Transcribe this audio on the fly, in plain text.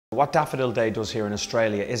What Daffodil Day does here in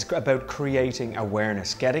Australia is about creating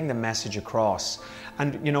awareness, getting the message across.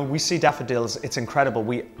 And you know, we see daffodils, it's incredible.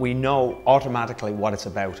 We know automatically what it's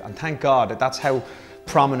about. And thank God that's how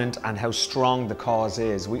prominent and how strong the cause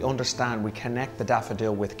is. We understand, we connect the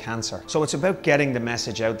daffodil with cancer. So it's about getting the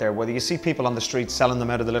message out there. Whether you see people on the street selling them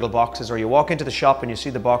out of the little boxes, or you walk into the shop and you see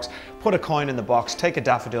the box, put a coin in the box, take a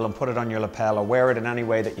daffodil and put it on your lapel, or wear it in any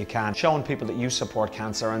way that you can, showing people that you support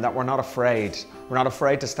cancer and that we're not afraid. We're not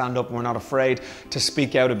afraid to stand up and we're not afraid to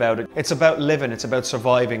speak out about it. It's about living, it's about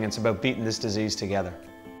surviving, it's about beating this disease together.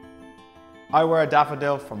 I wear a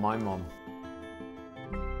daffodil for my mum.